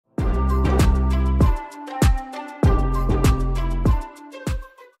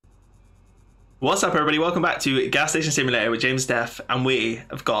What's up, everybody? Welcome back to Gas Station Simulator with James Steph, and we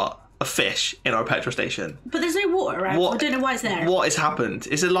have got a fish in our petrol station. But there's no water around. I don't know why it's there. What has happened?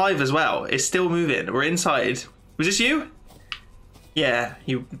 It's alive as well. It's still moving. We're inside. Was this you? Yeah,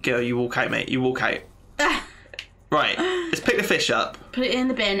 you go. You walk out, mate. You walk out. Right. Let's pick the fish up. Put it in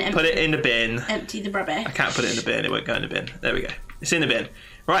the bin. Put it in the bin. Empty the rubbish. I can't put it in the bin. It won't go in the bin. There we go. It's in the bin.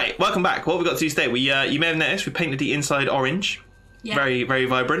 Right. Welcome back. What have we got to do today? We you may have noticed we painted the inside orange. Yeah. Very, very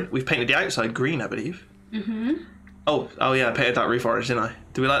vibrant. We've painted the outside green, I believe. Mm-hmm. Oh yeah, I painted that roof orange, didn't I?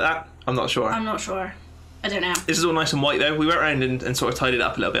 Do we like that? I'm not sure. I'm not sure. I don't know. This is all nice and white, though. We went around and sort of tidied it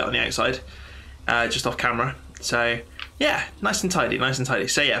up a little bit on the outside, just off camera. So, yeah, nice and tidy, nice and tidy.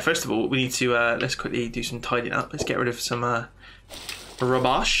 So, yeah, first of all, we need to, let's quickly do some tidying up. Let's get rid of some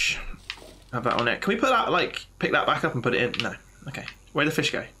rubbish. Have that on there. Can we put that, like, pick that back up and put it in? No. Okay. Where'd the fish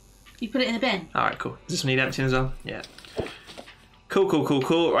go? You put it in the bin. All right, cool. Does this one need emptying as well? Yeah. Cool.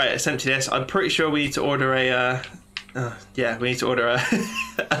 Right, let's empty this. I'm pretty sure we need to order a, we need to order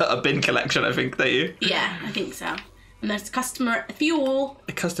a bin collection, I think, don't you? Yeah, I think so. And there's customer fuel.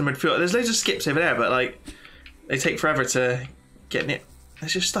 A customer fuel. There's loads of skips over there, but, like, they take forever to get in it.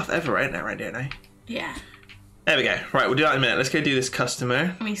 There's just stuff everywhere, isn't there, right there now? Yeah. There we go. Right, we'll do that in a minute. Let's go do this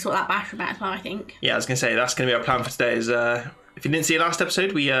customer. And we sort that bathroom out as well, I think. Yeah, I was going to say, that's going to be our plan for today is, if you didn't see last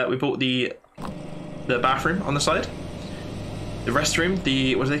episode, we bought the bathroom on the side. The restroom,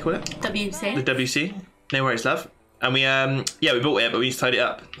 what do they call it? WC. The WC. No worries, love. And we, we bought it, but we need to tidy it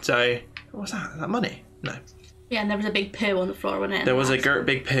up. So, what's that? Is that money? No. Yeah, and there was a big poo on the floor, wasn't it? There was a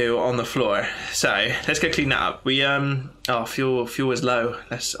big poo on the floor. So, let's go clean that up. We, fuel is low.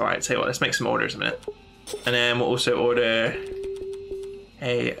 Alright, tell you what, let's make some orders a minute. And then we'll also order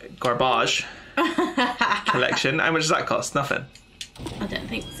a garbage collection. How much does that cost? Nothing. I don't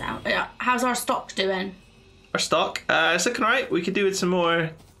think so. How's our stock doing? Our stock? It's looking alright. We could do with some more.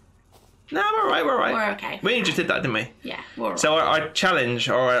 No, we're alright, We're okay. We just did that, didn't we? Yeah, we're alright. So our challenge,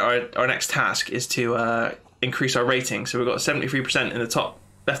 or our next task, is to increase our rating. So we've got 73% in the top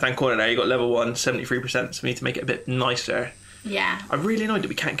left-hand corner there. You've got level 1, 73%. So we need to make it a bit nicer. Yeah. I'm really annoyed that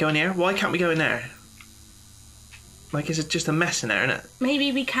we can't go in here. Why can't we go in there? Like, is it just a mess in there, isn't it?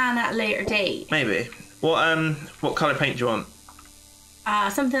 Maybe we can at a later date. Maybe. What colour paint do you want?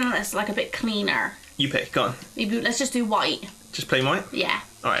 Something that's like a bit cleaner. You pick, go on. Maybe let's just do white. Just plain white? Yeah.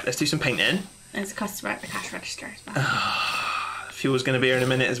 Alright, let's do some painting. There's a customer at the cash register as well. Fuel's going to be here in a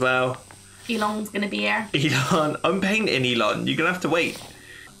minute as well. Elon's going to be here. Elon. I'm painting Elon. You're going to have to wait.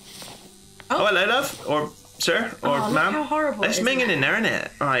 Oh, hello, love. Or sir. Or ma'am. Look how horrible It's minging in there, isn't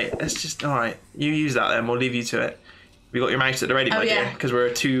it? Alright, let's just... Alright, you use that then. We'll leave you to it. We got your mouse at the ready, my dear. Because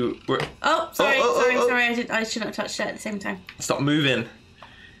we're... Sorry. I shouldn't have touched it at the same time. Stop moving.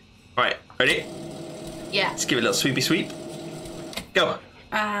 Alright, ready? Yeah. Let's give it a little sweepy sweep. Go.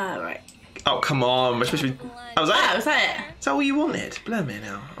 Right. Oh, come on. We're supposed to be... Oh, was that it? Was that it? Is that what you wanted? Blow me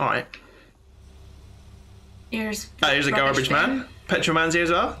now. Alright. Here's a garbage man. Petrol man's here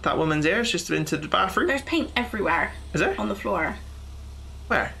as well. That woman's here. It's just into the bathroom. There's paint everywhere. Is there? On the floor.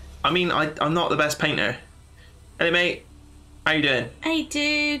 Where? I mean, I'm not the best painter. Hey, mate. How you doing? Hey,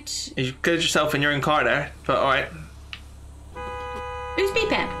 dude. You killed yourself in your own car there, but alright. Who's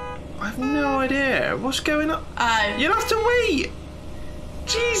beeping? I have no idea. What's going on? Oh. You'll have to wait.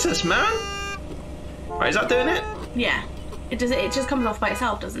 Jesus, man. Right, is that doing it? Yeah. It just comes off by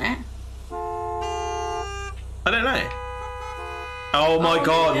itself, doesn't it? I don't know. Oh my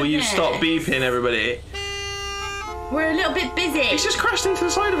god, will you stop beeping, everybody? We're a little bit busy. He's just crashed into the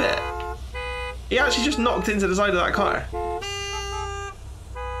side of it. He actually just knocked into the side of that car.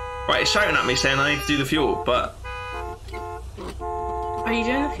 Right, it's shouting at me saying I need to do the fuel, but... Are you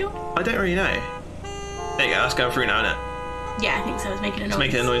doing the fuel? I don't really know. There you go, that's going through now, isn't it? Yeah, I think so. It's making a noise. It's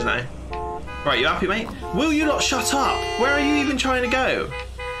making a noise now. Right, you happy, mate? Will you lot shut up? Where are you even trying to go?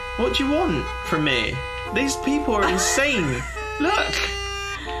 What do you want from me? These people are insane. Look.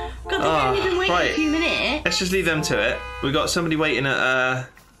 God, they've only been waiting a few minutes. Let's just leave them to it. We've got somebody waiting at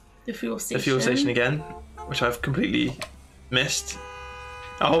the fuel station. The fuel station again, which I've completely missed.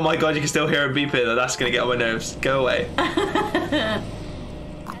 Oh my god, you can still hear a beeping. That's going to get on my nerves. Go away. Have a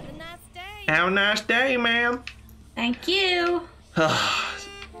nice day. Have a nice day, ma'am. Thank you.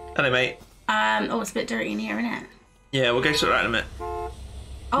 Hello, mate. Oh, it's a bit dirty in here, isn't it? Yeah, we'll go sort that in a minute.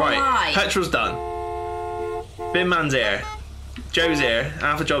 Oh, right, petrol's done. Bin man's here. Joe's here.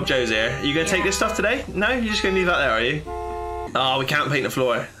 Half a job, Joe's here. Are you going to take this stuff today? No? You're just going to leave that there, are you? Oh, we can't paint the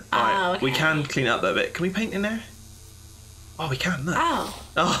floor. Alright, okay. We can clean it up a bit. Can we paint in there? Oh, we can, look. Oh.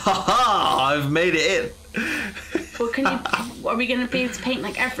 Oh, I've made it in. Well, are we going to be able to paint,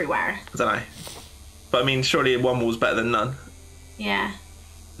 like, everywhere? I don't know. But, I mean, surely one wall's better than none. Yeah.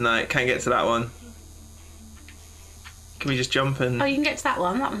 No, can't get to that one. Can we just jump and... Oh, you can get to that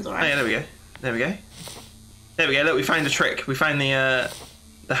one. That one's alright. Oh yeah, there we go. There we go. There we go. Look, we found a trick. We found the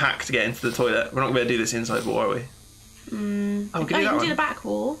hack to get into the toilet. We're not going to be able to do this inside wall, are we? Oh, we can do that you can one. do the back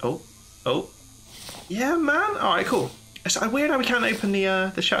wall. Oh. Yeah, man. Alright, cool. It's weird how we can't open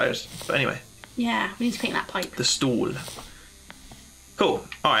the shutters. But anyway. Yeah, we need to paint that pipe. The stall. Cool.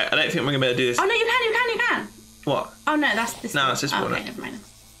 Alright, I don't think we're going to be able to do this. Oh, no, you can. What? Oh, no, that's this No, one. that's this one. Okay, never mind.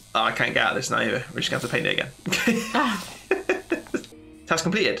 Oh, I can't get out of this now either. We're just going to have to paint it again. Oh, Task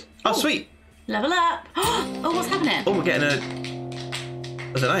completed. Oh, sweet. level up. Oh, what's happening? Oh, we're getting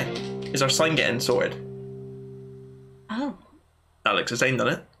a... I don't know. Is our sign getting sorted? Oh, Alex has aimed on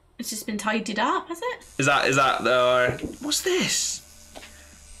it. it's just been tidied up, has it? Is that the... What's this?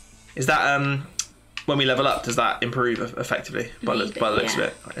 Is that, when we level up, does that improve effectively by the looks of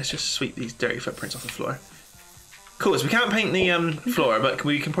it? Right, let's just sweep these dirty footprints off the floor. Cool, so we can't paint the floor, but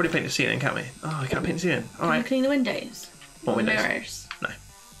we can probably paint the ceiling, can't we? Oh, we can't paint the ceiling. All Can you right. clean the windows? What Or windows? Mirrors? No.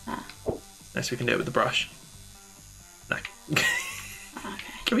 Ah, Unless we can do it with the brush. No. okay.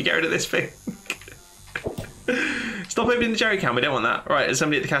 Can we get rid of this thing? Stop opening the jerry can. We don't want that. Right, is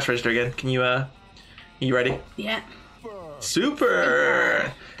somebody at the cash register again? Can you, are you ready? Yeah.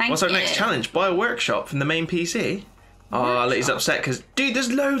 Super! Thank What's our you. next challenge? Buy a workshop from the main PC? Oh, look, he's upset because... Dude,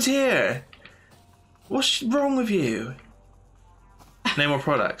 there's loads here! What's wrong with you? No more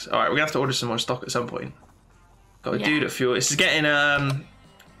products. Alright, we're going to have to order some more stock at some point. Got a dude at fuel. This is getting... Are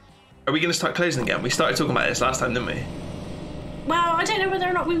we going to start closing again? We started talking about this last time, didn't we? Well, I don't know whether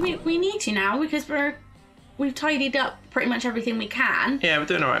or not we need to now because we've tidied up pretty much everything we can. Yeah, we're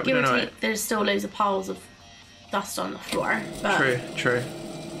doing alright. We're doing alright. There's still loads of piles of dust on the floor. But... True.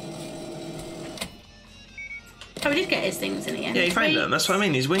 Oh, we did get his things in the end. Yeah, he found them. That's what I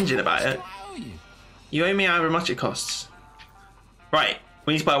mean. He's whinging about it. You owe me however much it costs. Right.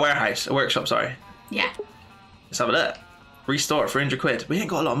 We need to buy a workshop, sorry. Yeah. Let's have a look. Restore for 100 quid. We ain't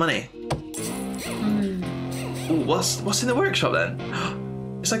got a lot of money. Ooh, what's in the workshop then?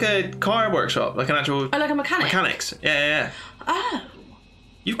 It's like a car workshop, like an actual... Oh, like a mechanic? Mechanics. Yeah. Oh.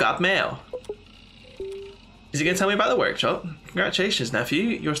 You've got mail. Is he going to tell me about the workshop? Congratulations, nephew.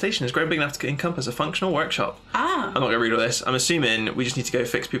 Your station has grown big enough to encompass a functional workshop. Ah. I'm not going to read all this. I'm assuming we just need to go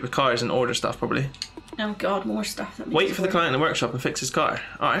fix people's cars and order stuff, probably. Oh, God, more stuff. That Wait for the client in the workshop and fix his car.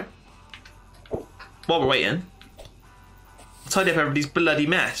 Alright. While we're waiting, tidy up everybody's bloody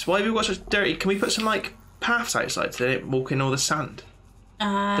mess. Why have we got such dirty... Can we put some, like, paths outside so they don't walk in all the sand?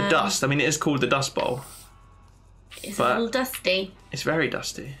 The dust. I mean, it is called the Dust Bowl. It's a little dusty. It's very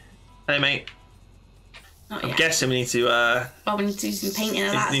dusty. Hey, mate. Not I'm yet. guessing we need to... Oh, we need to do some painting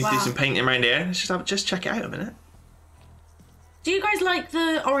of that as need to well. do some painting around here. Let's just check it out a minute. Do you guys like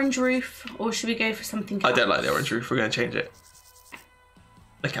the orange roof, or should we go for something else? I don't like the orange roof. We're going to change it.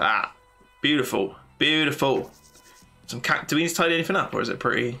 Look at that. Beautiful. Beautiful. Do we need to tidy anything up, or is it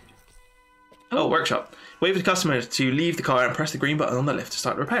pretty... Oh, workshop. Wait for the customer to leave the car and press the green button on the lift to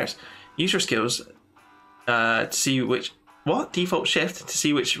start the repairs. Use your skills to see which... What? Default shift to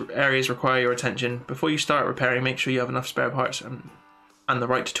see which areas require your attention. Before you start repairing, make sure you have enough spare parts and the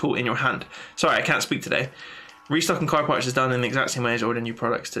right tool in your hand. Sorry, I can't speak today. Restocking car parts is done in the exact same way as ordering new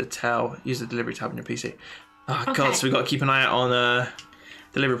products to tell. Use the delivery tab on your PC. Oh, Okay. God, so we've got to keep an eye out on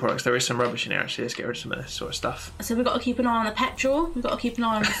delivery products. There is some rubbish in here, actually. Let's get rid of some of this sort of stuff. So we've got to keep an eye on the petrol, we've got to keep an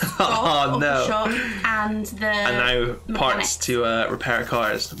eye on the stock Oh, of no. the shop, and the And now parts mechanics. to repair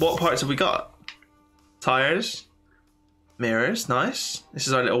cars. What parts have we got? Tires, mirrors, nice. This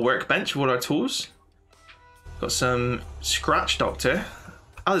is our little workbench with all our tools. Got some scratch doctor.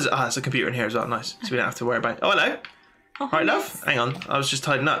 Oh, there's a computer in here as well. Nice. So we don't have to worry about it. Oh, hello. Oh, Right, yes. love. Hang on. I was just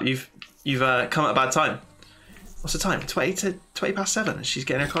tidying up. You've come at a bad time. What's the time? 20 past 7. And she's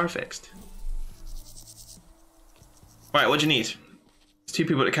getting her car fixed. Right, what do you need? There's 2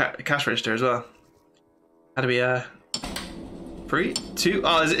 people at the cash register as well. How do we 3, 2.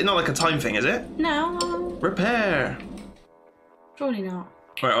 Oh, is it not like a time thing? Is it? No, Repair. surely not.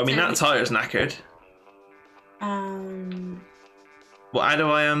 Right. I mean, So- that tire's knackered. Well, how do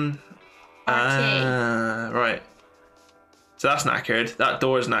I right. So that's knackered. That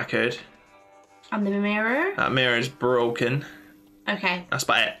door's knackered. And the mirror. That mirror's broken. Okay. That's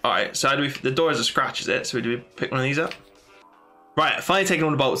about it. All right. So how do we? The door's a scratch, is it? So do we pick one of these up? Right. Finally taking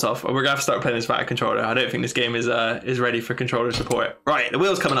all the bolts off. We're gonna have to start playing this without a controller. I don't think this game is ready for controller support. Right. The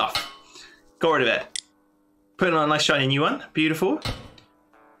wheel's coming off. Got rid of it. Putting on a nice shiny new one. Beautiful.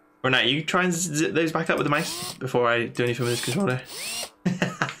 Or now you try and zip those back up with the mouse before I do anything with this controller.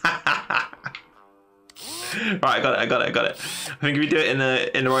 Right, I got it. I think if you do it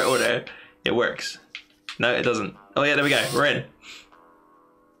in the right order, it works. No, it doesn't. Oh yeah, there we go. We're in.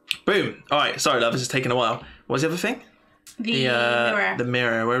 Boom. All right. Sorry, love. This is taking a while. What was the other thing? The mirror. The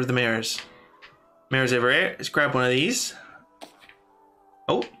mirror. Where are the mirrors? Mirrors over here. Let's grab one of these.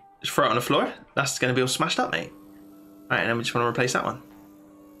 Oh, just throw it on the floor. That's going to be all smashed up, mate. All right, and then we just want to replace that one.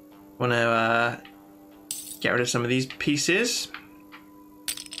 Want to get rid of some of these pieces.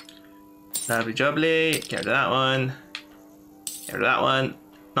 Lovely jubbly. Get rid of that one. Get rid of that one.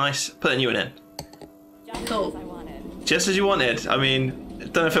 Nice. Put a new one in. Cool. Just as you wanted. I mean, I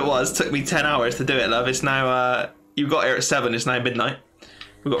don't know if it was. It took me 10 hours to do it, love. It's now, you got here at 7. It's now midnight.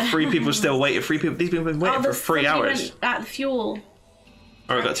 We've got 3 people still waiting. 3 people. These people have been waiting for 3 hours. At the fuel.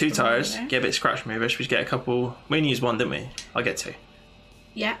 Oh, we've got 2 tires. Get a bit of scratch remover. Should we get a couple? We only used 1, didn't we? I'll get 2.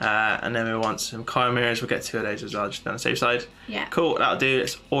 Yeah. And then we want some car mirrors. We'll get 2 of those as well, just on the safe side. Yeah. Cool. That'll do.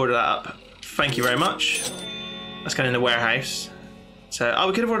 Let's order that up. Thank you very much. That's going in the warehouse. So,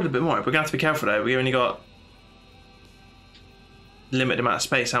 we could have ordered a bit more. We're going to have to be careful though. We only got limited amount of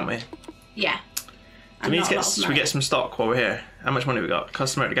space, haven't we? Yeah. We need to get. Should we get some stock while we're here? How much money we got?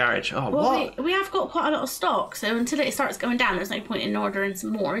 Customer at the garage. Oh, well, what? We have got quite a lot of stock, so until it starts going down, there's no point in ordering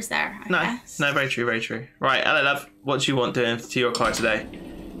some more, is there? I guess. No, very true, very true. Right, hello, love. What do you want doing to your car today?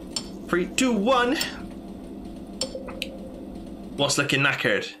 3, 2, 1. What's looking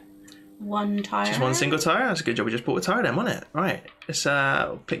knackered? 1 tire. Just 1 single tire. That's a good job. We just bought a tire then, wasn't it? Right. Let's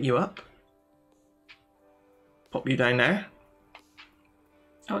pick you up. Pop you down there.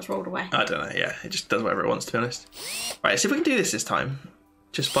 Oh, it's rolled away. I don't know, yeah. It just does whatever it wants, to be honest. Right, see if we can do this time.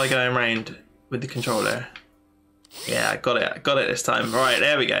 Just by going around with the controller. Yeah, I got it. I got it this time. Right,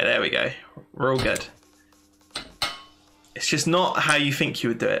 there we go, there we go. We're all good. It's just not how you think you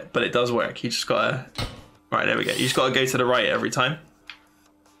would do it, but it does work. You just gotta... Right, there we go. You just gotta go to the right every time.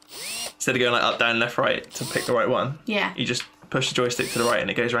 Instead of going like up, down, left, right to pick the right one. Yeah. You just push the joystick to the right and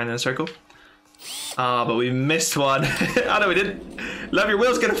it goes around in a circle. Ah, but we missed one. Oh no, we didn't. Love, your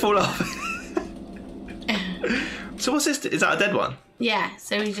wheel's gonna fall off. So what's this? Is that a dead one? Yeah,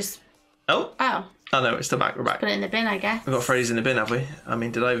 so we just... Oh? Oh. Oh no, it's still back. We're back. Put it in the bin, I guess. We've got Freddy's in the bin, have we? I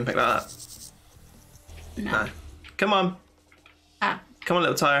mean, did I even pick that up? No. Come on. Ah. Come on,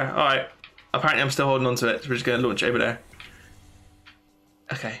 little tire. Alright. Apparently I'm still holding on to it, so we're just going to launch over there.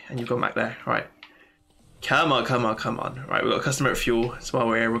 Okay, and you've gone back there. Alright. Come on, come on, come on. Right, we've got a customer at fuel. So while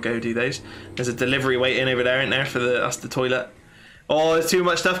we're here, we'll go do those. There's a delivery waiting over there, isn't there? That's the toilet. Oh, there's too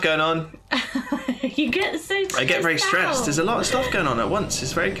much stuff going on. You get so stressed. I get very stressed. out. There's a lot of stuff going on at once.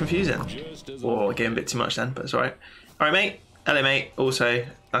 It's very confusing. Oh, getting a bit too much then, but it's alright. Alright, mate. Hello, mate. Also,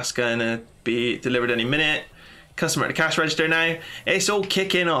 that's going to be delivered any minute. Customer at the cash register now. It's all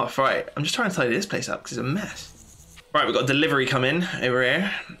kicking off. Right, I'm just trying to tidy this place up because it's a mess. Right, we've got a delivery coming over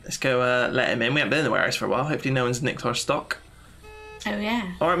here. Let's go let him in. We haven't been in the warehouse for a while. Hopefully no one's nicked our stock. Oh,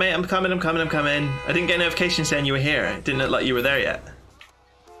 yeah. Alright, mate. I'm coming. I didn't get a notification saying you were here. It didn't look like you were there yet.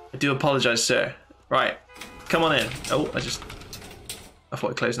 I do apologise, sir. Right, come on in. Oh, I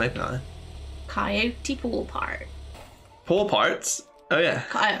thought I closed and opened that then. Coyote pool part. Paw parts? Oh,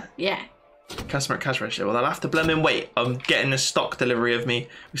 yeah. Yeah. Customer at cash register. Well, I'll have to blooming wait. I'm getting a stock delivery of me.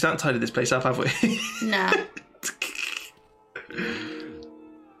 We still haven't tidied this place up, have we? No.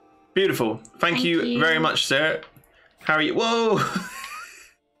 Beautiful. Thank you very much, sir. How are you? Whoa!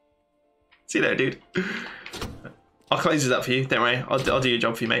 See you there, dude. I'll close this up for you. Don't worry. I'll do your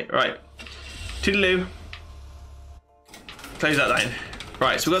job for you, mate. Right. Toodaloo. Close that down.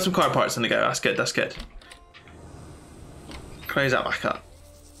 Right, so we've got some car parts on the go. That's good, that's good. Close that back up.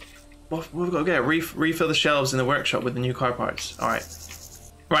 What we've got to get? Refill the shelves in the workshop with the new car parts. Alright.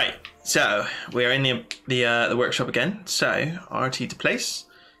 Right, so we are in the workshop again. So, RT to place.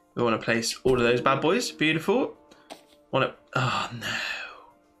 We want to place all of those bad boys. Beautiful. Oh no. Can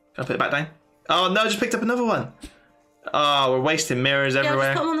I put it back down? Oh no, I just picked up another one. Oh, we're wasting mirrors everywhere.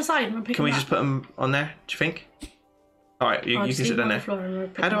 Yeah, just put them on the side and we'll pick Can we them just put them on there, do you think? Alright, you can sit down there.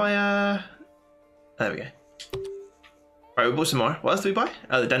 How do I, there we go. Right, we bought some more. What else did we buy?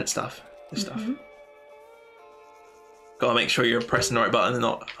 Oh, the dent stuff. This stuff. Gotta make sure you're pressing the right button and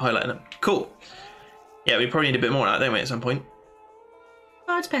not highlighting them. Cool. Yeah, we probably need a bit more of that, don't we, at some point?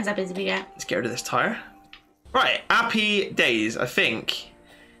 Oh, it depends how busy we get. Let's get rid of this tyre. Right, happy days. I think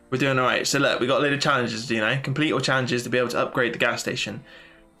we're doing alright. So look, we got a load of challenges to do now. Complete all challenges to be able to upgrade the gas station.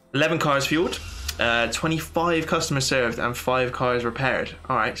 11 cars fueled. 25 customers served and 5 cars repaired.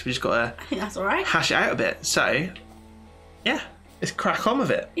 Alright, so we just got I think that's alright. hash it out a bit. So, yeah, let's crack on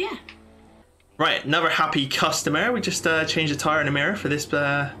with it. Yeah. Right, another happy customer. We just changed the tyre in the mirror for this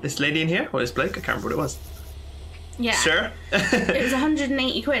lady in here. Or this bloke, I can't remember what it was. Yeah. Sir? It was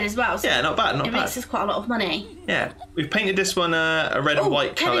 180 quid as well. So yeah, not bad, not bad. It makes us quite a lot of money. Yeah, we've painted this one a red and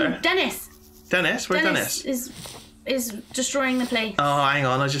white colour. Dennis. Dennis? Where's Dennis? Is is destroying the place. Oh, hang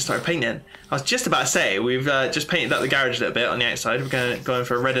on, I just started painting. I was just about to say, we've just painted up the garage a little bit on the outside. We're going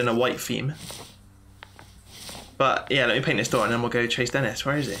for a red and a white theme. But yeah, let me paint this door and then we'll go chase Dennis.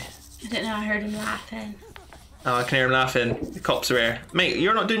 Where is he? I don't know, I heard him laughing. Oh, I can hear him laughing. The cops are here. Mate,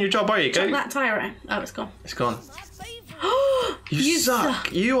 you're not doing your job, are you? Go. Chuck that tyre out. Oh, it's gone. It's gone. Oh, You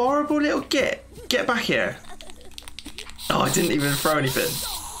suck. You horrible little git. Get back here. Oh, I didn't even throw anything.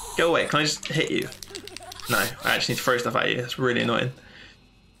 Go away. Can I just hit you? No, I actually need to throw stuff at you. That's really annoying.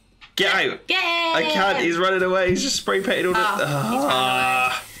 Get out. Yeah. I can't. He's running away. He's just spray painted all the...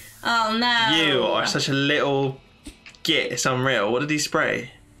 Oh, no. You are such a little git. It's unreal. What did he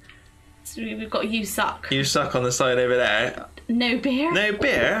spray? So we've got you suck. You suck on the side over there. No beer? No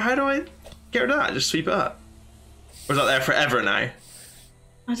beer? How do I get rid of that? Just sweep it up. Or is that there forever now?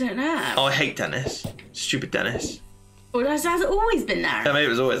 I don't know. Oh, I hate Dennis. Stupid Dennis. Or has it always been there? Yeah, maybe it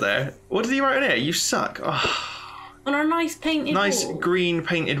was always there. What did he write on here? You suck. Oh, On our nice painted nice wall. green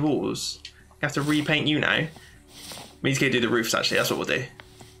painted walls. You have to repaint you now. We need to go do the roofs, actually. That's what we'll do.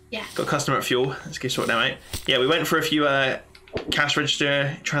 Yeah. Got customer at fuel. Let's go sort them out. Yeah, we went for a few cash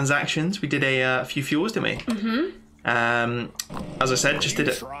register transactions. We did a few fuels, didn't we? Mm-hmm. As I said, just did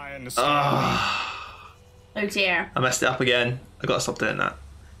it. Oh dear. I messed it up again. I got to stop doing that.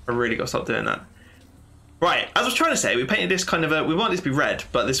 I really got to stop doing that. Right, as I was trying to say, we painted this kind of we want this to be red,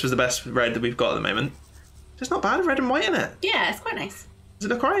 but this was the best red that we've got at the moment. It's not bad, red and white in it. Yeah, it's quite nice. Does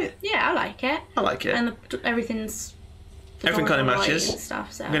it look right? Yeah, I like it. I like it. And everything's... Everything kind of white matches. and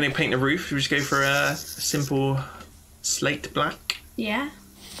stuff, so. I'm going to paint the roof. We just go for a simple slate black. Yeah.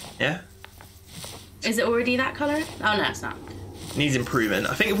 Yeah. Is it already that colour? Oh, no, it's not. Needs improvement.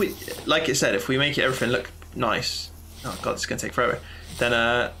 I think if we, like it said, if we make everything look nice, oh god, it's going to take forever,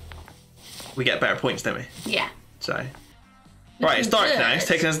 then we get better points, don't we? Yeah. So, right, it's dark good. now. It's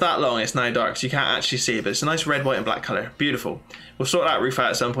taken us that long. It's now dark, so you can't actually see it, but it's a nice red, white, and black colour. Beautiful. We'll sort that roof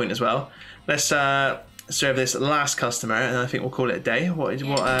out at some point as well. Let's serve this last customer, and I think we'll call it a day. What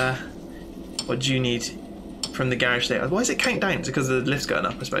do you need from the garage there? Why does it count down? It's because the lift's going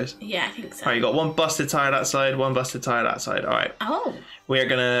up, I suppose. Yeah, I think so. All right, you got one busted tyre that side, one busted tyre that side. All right. Oh. We are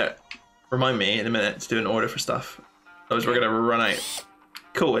gonna remind me in a minute to do an order for stuff. Otherwise, we're gonna run out.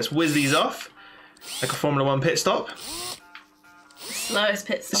 Cool. Let's whiz these off like a Formula 1 pit stop. Slowest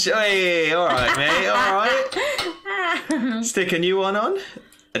pit stop. Hey, all right, mate. All right. Stick a new one on.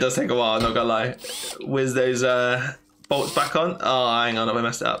 It does take a while. I'm not gonna lie. Whiz those bolts back on. Oh, hang on, I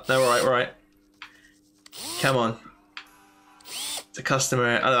messed it up. No, we're right. We're right. Come on. It's a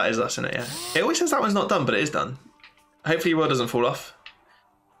customer. Oh, that is us, isn't it? Yeah. It always says that one's not done, but it is done. Hopefully your wheel doesn't fall off.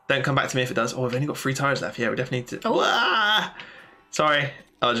 Don't come back to me if it does. Oh, we've only got 3 tyres left. Yeah, we definitely need to... Oh. Ah! Sorry.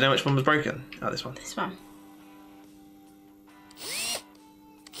 Oh, do you know which one was broken? Oh, this one. This one.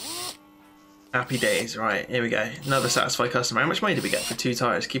 Happy days. Right, here we go. Another satisfied customer. How much money did we get for 2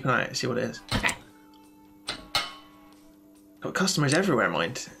 tyres? Keep an eye out. See what it is. Okay. Got customers everywhere,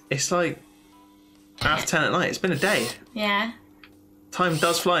 mind. It's like 10:30 at night. It's been a day. Yeah. Time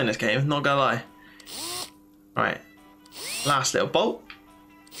does fly in this game, not gonna lie. Right. Last little bolt.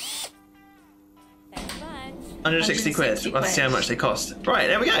 160 quid. Let's see how much they cost. Right,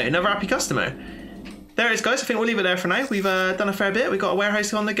 there we go. Another happy customer. There it is, guys. I think we'll leave it there for now. We've done a fair bit. We've got a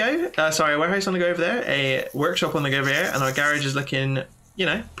warehouse on the go. A warehouse on the go over there. A workshop on the go over here. And our garage is looking, you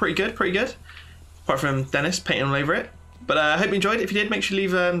know, pretty good. Pretty good. Apart from Dennis painting all over it. But I hope you enjoyed it. If you did, make sure you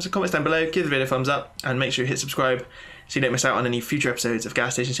leave some comments down below. Give the video a thumbs up. And make sure you hit subscribe so you don't miss out on any future episodes of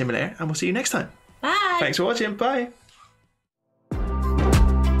Gas Station Simulator. And we'll see you next time. Bye. Thanks for watching. Bye.